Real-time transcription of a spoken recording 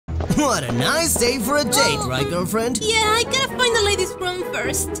What a nice day for a date, right, girlfriend? Yeah, I gotta find the ladies' room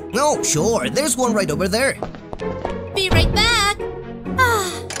first. Oh, sure. There's one right over there. Be right back.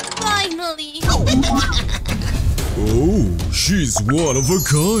 Ah, finally. Oh, she's one of a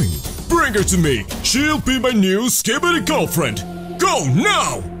kind. Bring her to me. She'll be my new Skibidi girlfriend. Go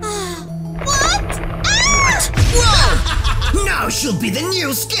now! What? Whoa! Now she'll be the new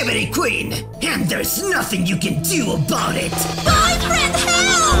Skibidi queen, and there's nothing you can do about it. Boyfriend,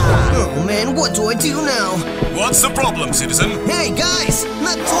 help! Oh man, what do I do now? What's the problem, citizen? Hey guys,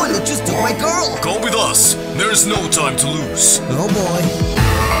 that toilet just took my girl. Come with us. There's no time to lose. Oh boy.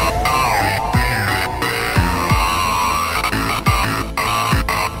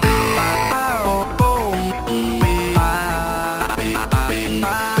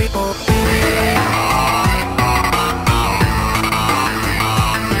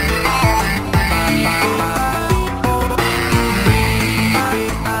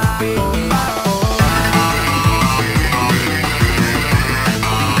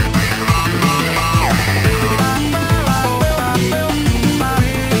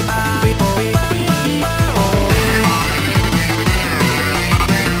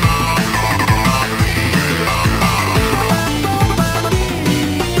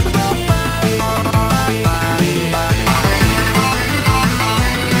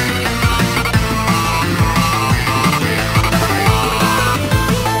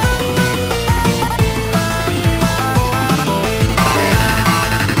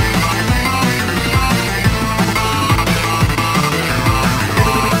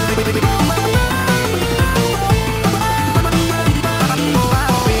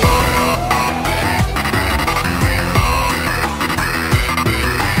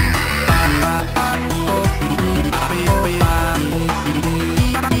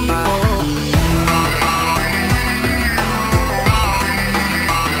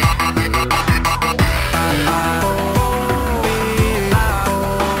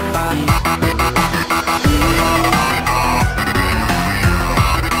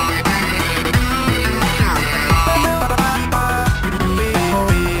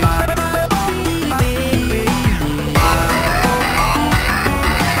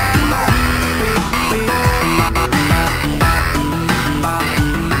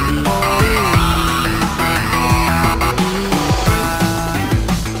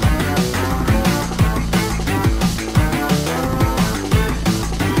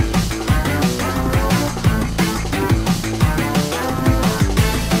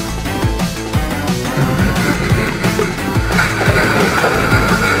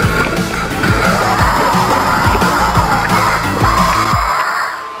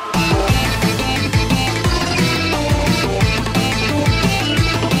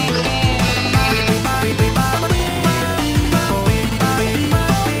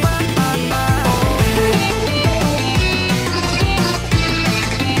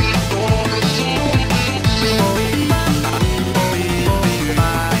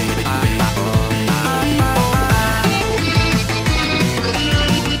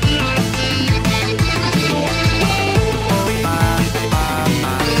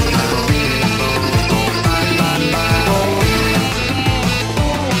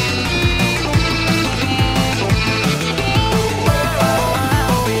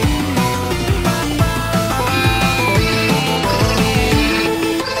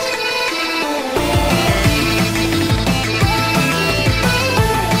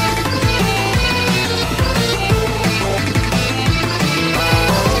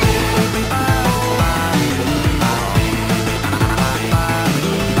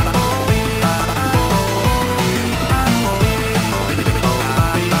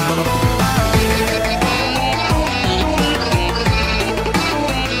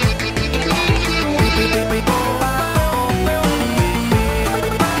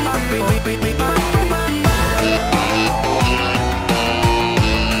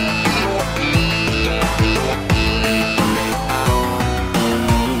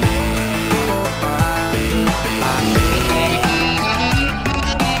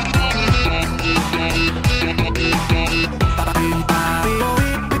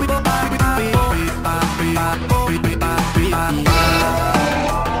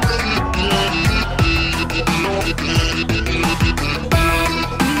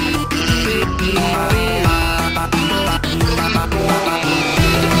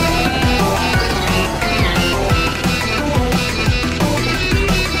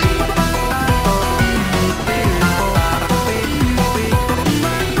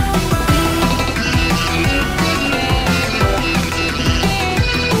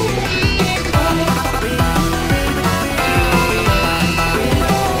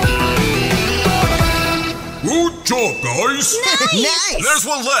 job, guys! Nice! There's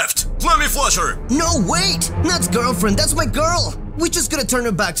one left! Let me flush her! No, wait! That's girlfriend, that's my girl! We just gotta turn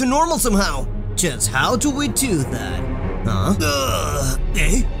her back to normal somehow. Just how do we do that? Huh?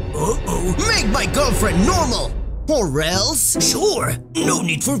 Uh-oh. Make my girlfriend normal! Or else? Sure, no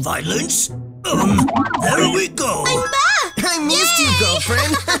need for violence. There we go. I'm back! I missed you,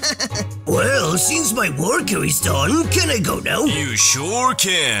 girlfriend. Well, since my worker is done, can I go now? You sure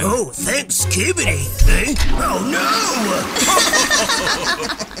can! Oh, thanks, Skibidi. Oh, no!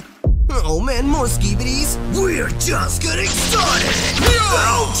 Oh, man, more Skibidis. We're just getting started.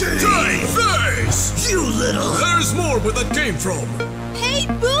 Dang face! You little... There's more where that came from! Hey,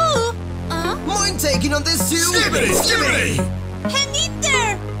 Boo! Mind taking on this too? Skibidi! Skibidi! Hang in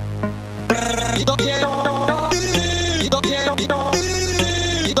there!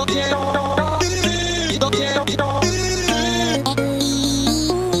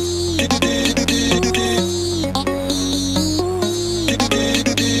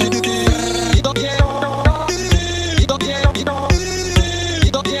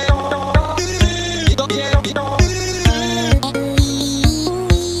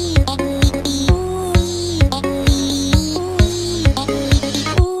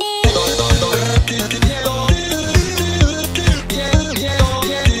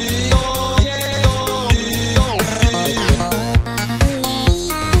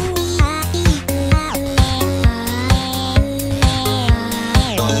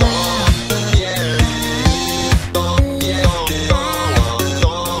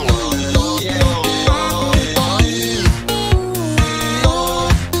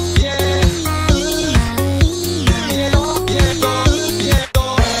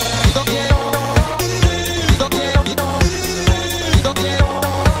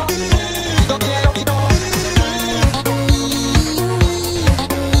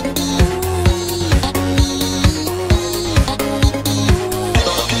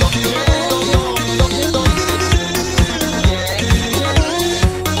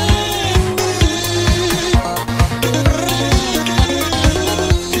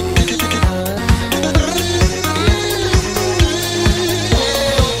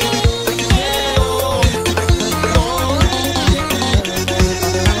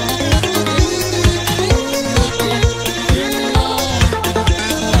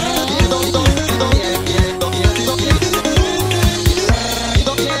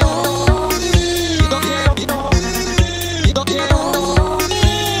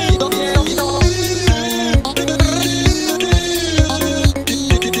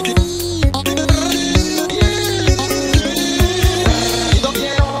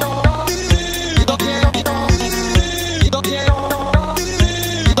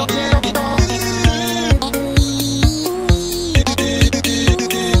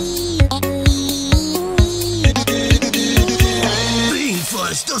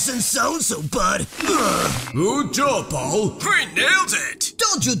 Doesn't sound so bad. Good job, Paul! We nailed it!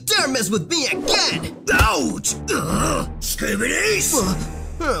 Don't you dare mess with me again! Ouch! Skibidis!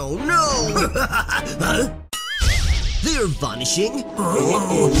 Oh no! They're vanishing.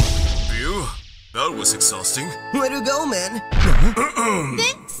 Phew, that was exhausting. Way to go, man.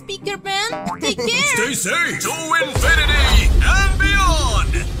 Thanks, SPEAKERMAN. Take care. Stay safe! To infinity and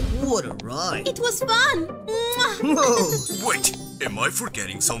beyond! What a ride. It was fun. Mwah. Whoa! Wait, am I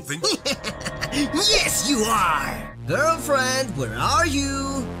forgetting something? Yes, you are! Girlfriend, where are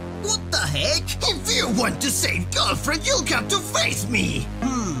you? What the heck? If you want to save girlfriend, you'll have to face me!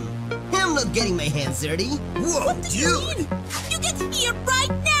 I'm not getting my hands dirty. Whoa, What do you mean? You get here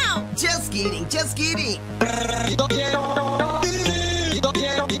right now. Just kidding, just kidding.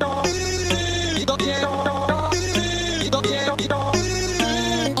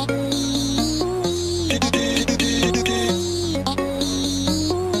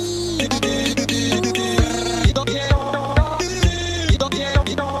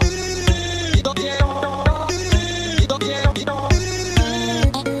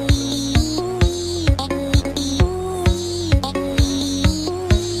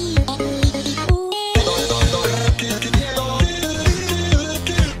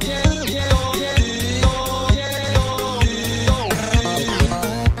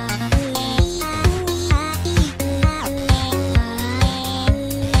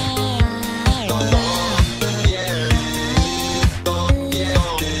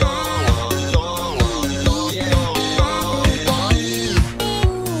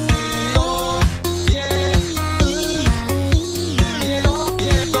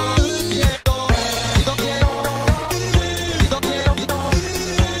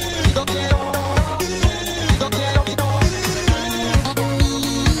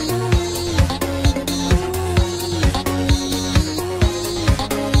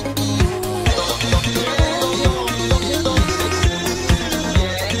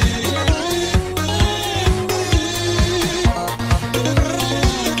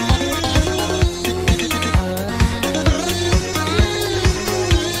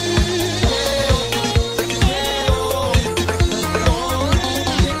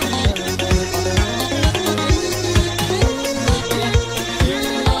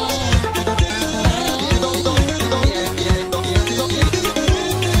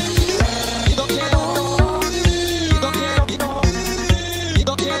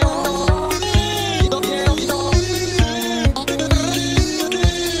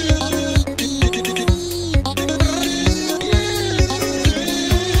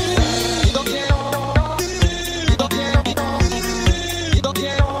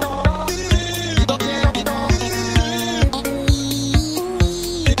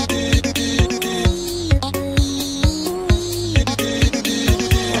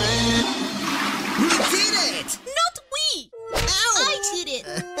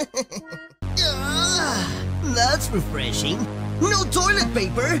 toilet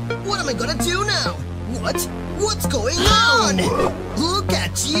paper? What am I gonna do now? What? What's going on? Look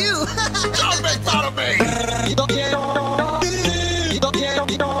at you! Don't make fun of me!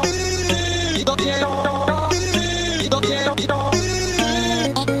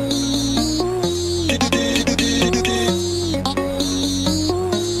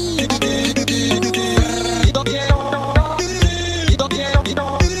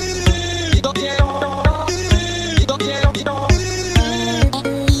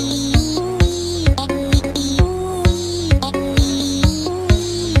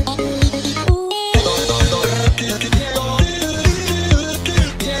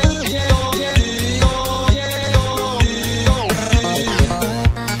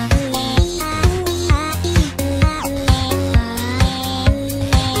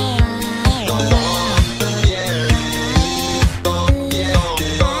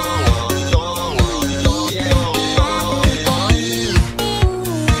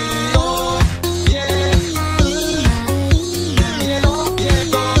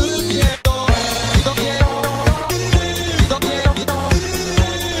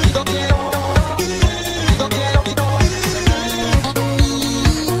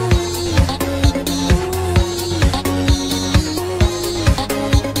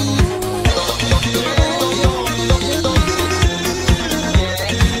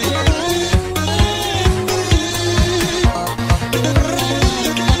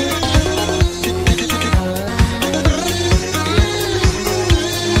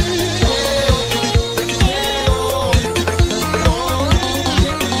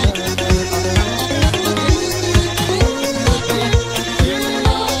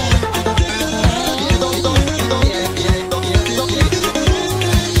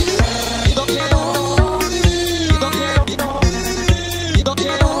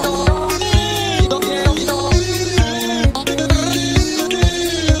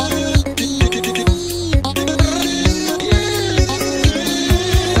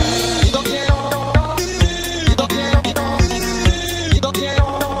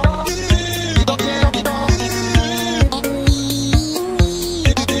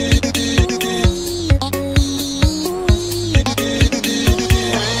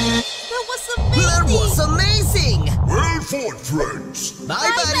 Friends.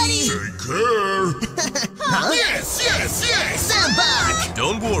 Bye, buddy. Take care. Yes. Stand back.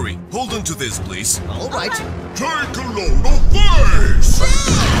 Don't worry. Hold on to this, please. All right. Take a load of face.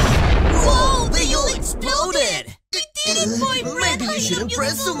 Whoa, they all exploded. We did it, boyfriend. Maybe you I shouldn't love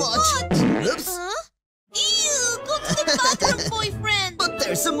press so much. Oops. Huh? Ew, go to the bathroom, boyfriend. But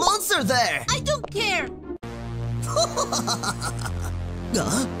there's a monster there. I don't care.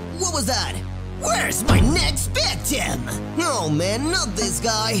 What was that? Where's my next victim? Oh man, not this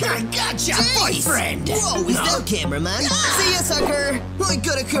guy. I gotcha, boyfriend. Whoa, is that cameraman? See ya, sucker. I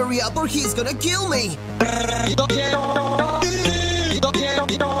gotta hurry up or he's gonna kill me.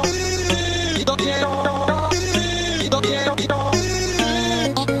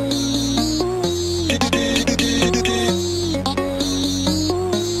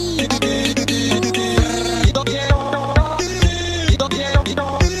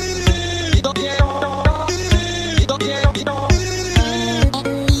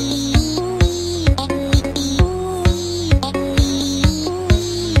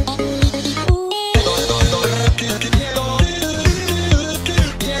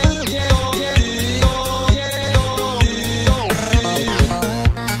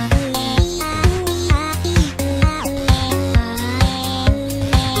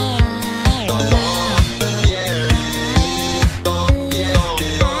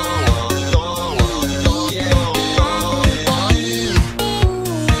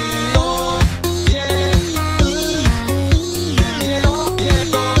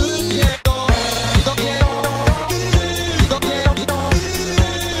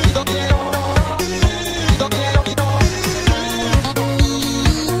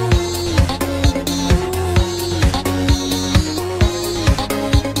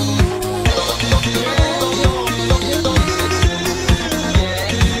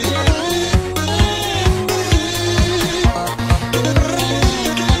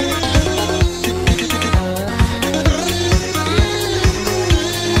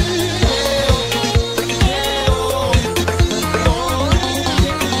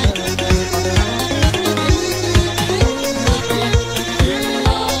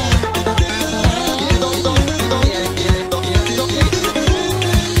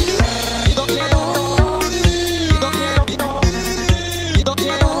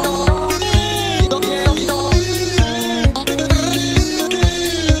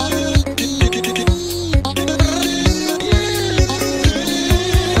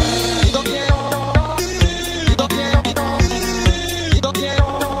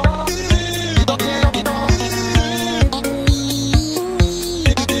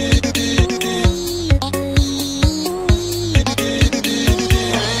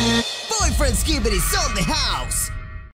 Skibidi sold the house.